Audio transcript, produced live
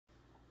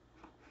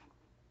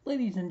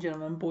Ladies and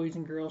gentlemen, boys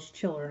and girls,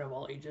 children of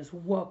all ages,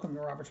 welcome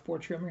to Robert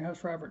Sports Show. I'm your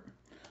host, Robert.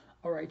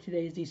 All right,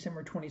 today is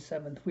December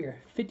 27th. We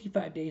are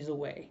 55 days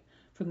away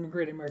from the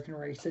Great American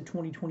Race, the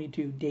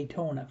 2022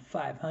 Daytona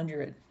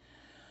 500.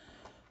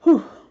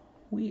 Whew,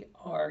 we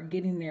are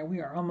getting there. We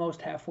are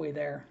almost halfway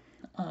there.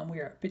 We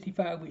are at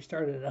 55. We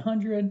started at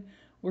 100.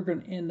 We're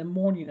going to end the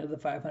morning of the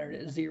 500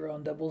 at 0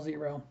 and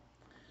 00.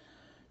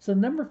 So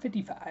number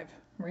 55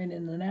 ran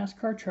in the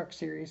NASCAR Truck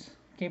Series,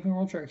 Camping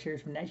World Truck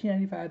Series from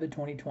 1995 to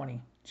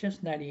 2020.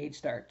 Just 98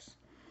 starts.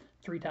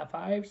 3 top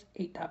 5s,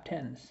 8 top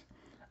 10s.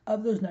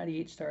 Of those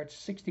 98 starts,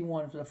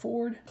 61 for the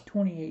Ford,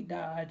 28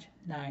 Dodge,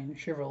 9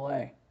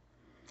 Chevrolet.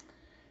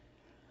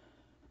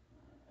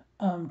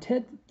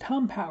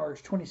 Tom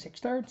Powers, 26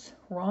 starts.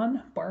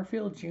 Ron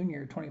Barfield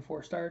Jr.,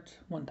 24 starts,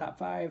 1 top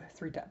 5,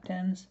 3 top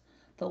 10s.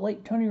 The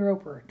late Tony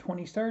Roper,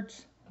 20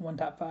 starts, 1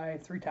 top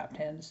 5, 3 top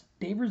 10s.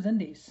 Dave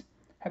Rezendes,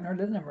 haven't heard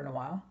that number in a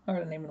while, or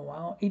that name in a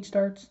while, 8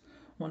 starts,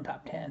 1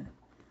 top 10.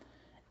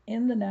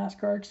 In the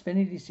NASCAR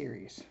Xfinity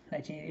Series,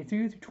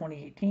 1983 through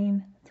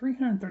 2018,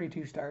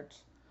 332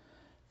 starts,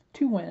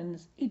 2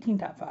 wins, 18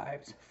 top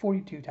 5s,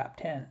 42 top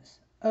 10s.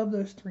 Of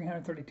those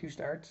 332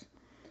 starts,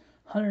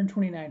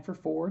 129 for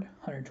Ford,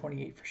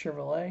 128 for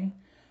Chevrolet,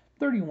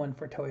 31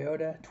 for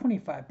Toyota,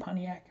 25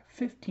 Pontiac,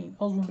 15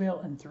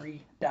 Oldsmobile, and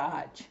 3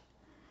 Dodge.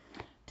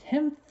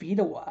 Tim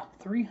Fedewa,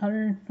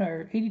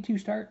 382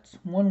 starts,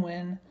 1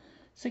 win,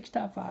 6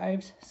 top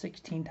 5s,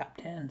 16 top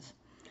 10s.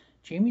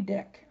 Jamie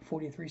Dick,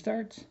 43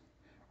 starts.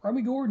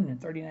 Robbie Gordon,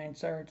 39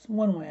 starts,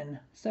 1 win,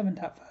 7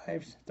 top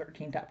 5s,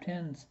 13 top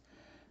 10s.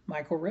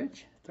 Michael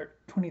Rich,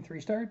 23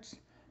 starts.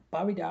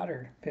 Bobby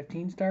Doddard,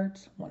 15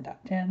 starts, 1 top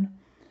 10.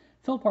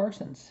 Phil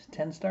Parsons,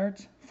 10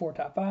 starts, 4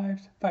 top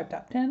 5s, 5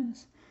 top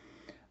 10s.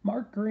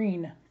 Mark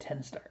Green,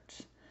 10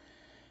 starts.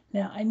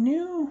 Now, I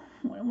knew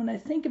when I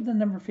think of the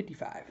number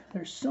 55,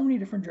 there's so many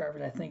different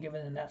drivers I think of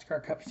in the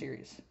NASCAR Cup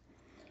Series.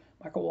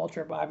 Michael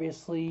Waltrip,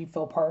 obviously,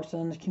 Phil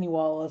Parsons, Kenny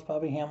Wallace,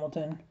 Bobby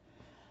Hamilton.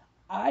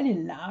 I did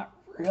not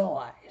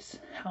realize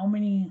how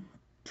many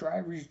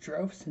drivers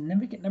drove a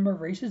significant number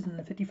of races in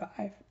the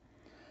 55.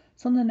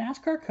 So in the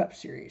NASCAR Cup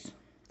Series,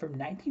 from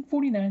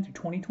 1949 through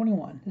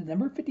 2021, the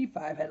number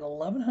 55 had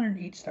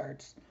 1,108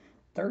 starts,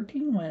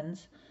 13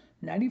 wins,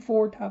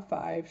 94 top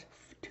 5s,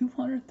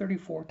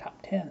 234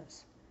 top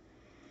 10s.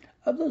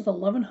 Of those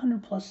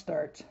 1,100 plus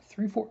starts,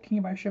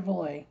 314 by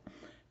Chevrolet,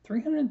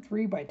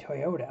 303 by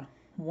Toyota,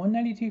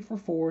 192 for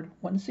Ford,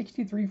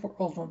 163 for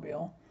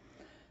Oldsmobile,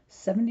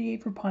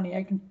 78 for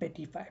Pontiac, and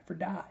 55 for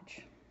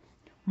Dodge.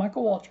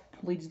 Michael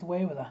Waltrip leads the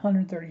way with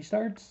 130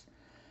 starts,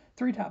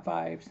 3 top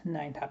 5s,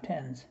 9 top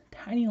 10s.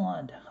 Tiny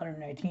Lund,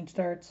 119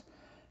 starts,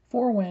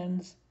 4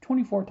 wins,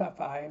 24 top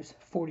 5s,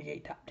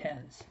 48 top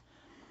 10s.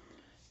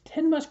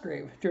 Ted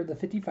Musgrave drove the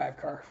 55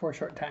 car for a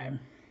short time.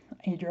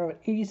 He drove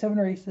 87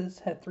 races,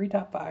 had 3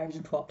 top 5s,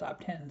 and 12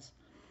 top 10s.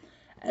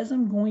 As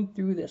I'm going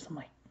through this, I'm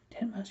like,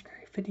 Ted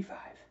Musgrave, 55.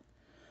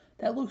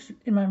 That looks,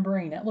 in my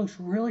brain, that looks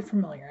really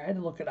familiar. I had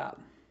to look it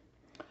up.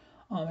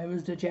 It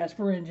was the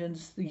Jasper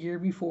engines the year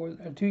before,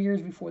 2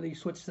 years before they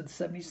switched to the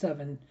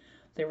 77.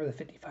 They were the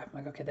 55. I'm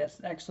like, okay,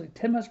 that's actually,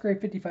 Ted Musgrave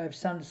 55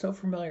 sounded so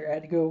familiar, I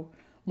had to go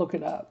look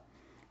it up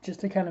just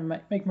to kind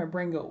of make my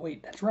brain go,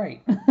 wait, that's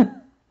right.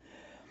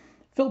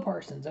 Phil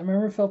Parsons. I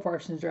remember Phil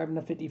Parsons driving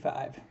the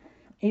 55.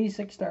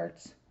 86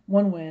 starts,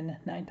 1 win,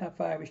 9 top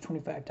 5s,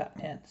 25 top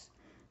 10s.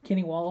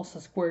 Kenny Wallace,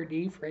 a square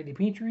D for Eddie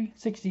Petrie,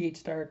 68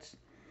 starts,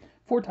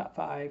 4 top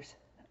 5s,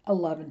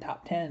 11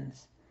 top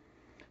 10s.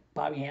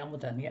 Bobby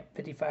Hamilton,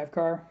 55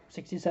 car,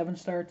 67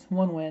 starts,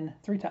 1 win,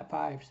 3 top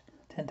 5s,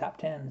 10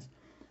 top 10s.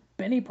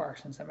 Benny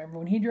Parsons, I remember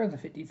when he drove the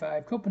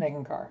 55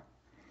 Copenhagen car.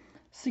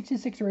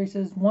 66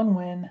 races, 1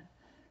 win,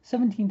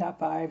 17 top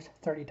 5s,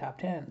 30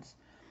 top 10s.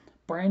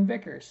 Brian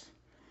Vickers.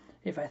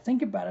 If I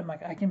think about it,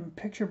 I can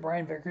picture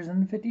Brian Vickers in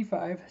the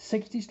 55,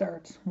 60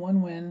 starts,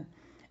 1 win,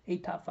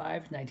 8 top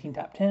 5s, 19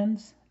 top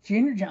 10s.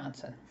 Junior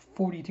Johnson,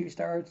 42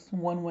 starts,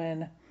 1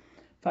 win,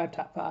 5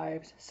 top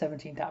 5s,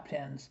 17 top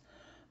 10s.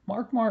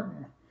 Mark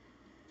Martin.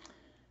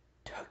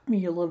 Took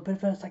me a little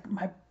bit, but it's like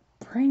my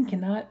brain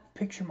cannot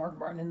picture Mark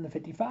Martin in the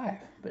 55.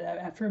 But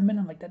after a minute,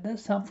 I'm like, that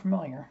does sound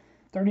familiar.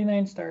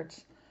 39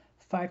 starts,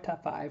 5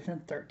 top 5s,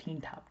 and 13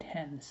 top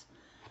 10s.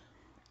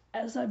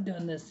 As I've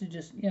done this, to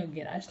just,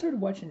 again, I started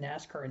watching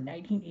NASCAR in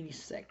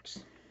 1986.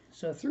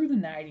 So through the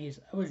 90s,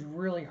 I was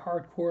really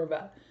hardcore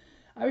about,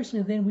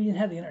 obviously then we didn't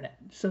have the internet.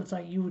 So it's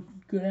like you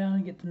would go down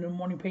and get the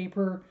morning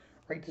paper,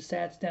 write the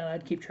stats down.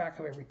 I'd keep track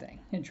of everything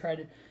and try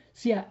to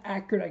see how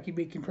accurate I could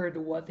be compared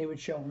to what they would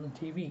show on the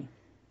TV.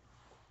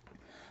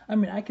 I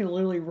mean, I could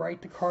literally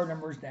write the car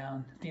numbers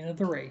down at the end of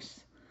the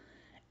race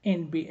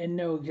and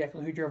know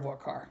exactly who drove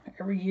what car.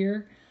 Every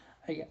year,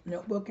 I got a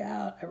notebook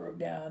out. I wrote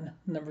down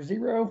number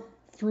 0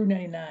 through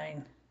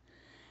 99,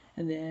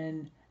 and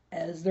then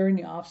as during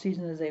the off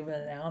season, as they would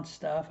announce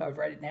stuff, I would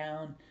write it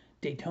down.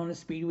 Daytona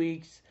Speed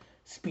Weeks,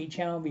 Speed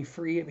Channel would be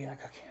free. I'd be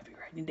like, okay, I'll be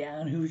writing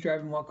down who's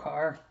driving what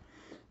car.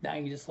 Now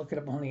you just look it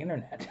up on the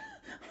internet.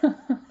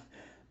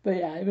 But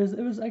yeah, it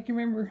was. I can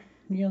remember,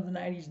 the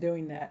 '90s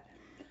doing that.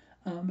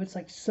 It's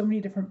like so many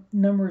different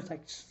numbers,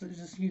 like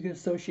just you can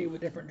associate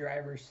with different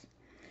drivers.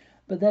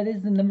 But that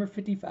is the number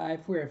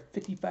 55. We're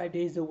 55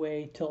 days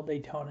away till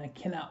Daytona.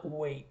 Cannot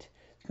wait.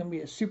 It's going to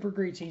be a super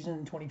great season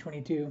in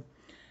 2022.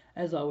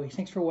 As always,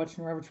 thanks for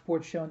watching Robert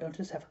Sports Show, and don't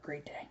just have a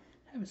great day.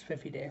 Have a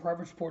spiffy day.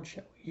 Robert Sports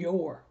Show,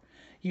 your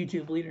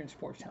YouTube leader in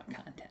sports talk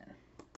content.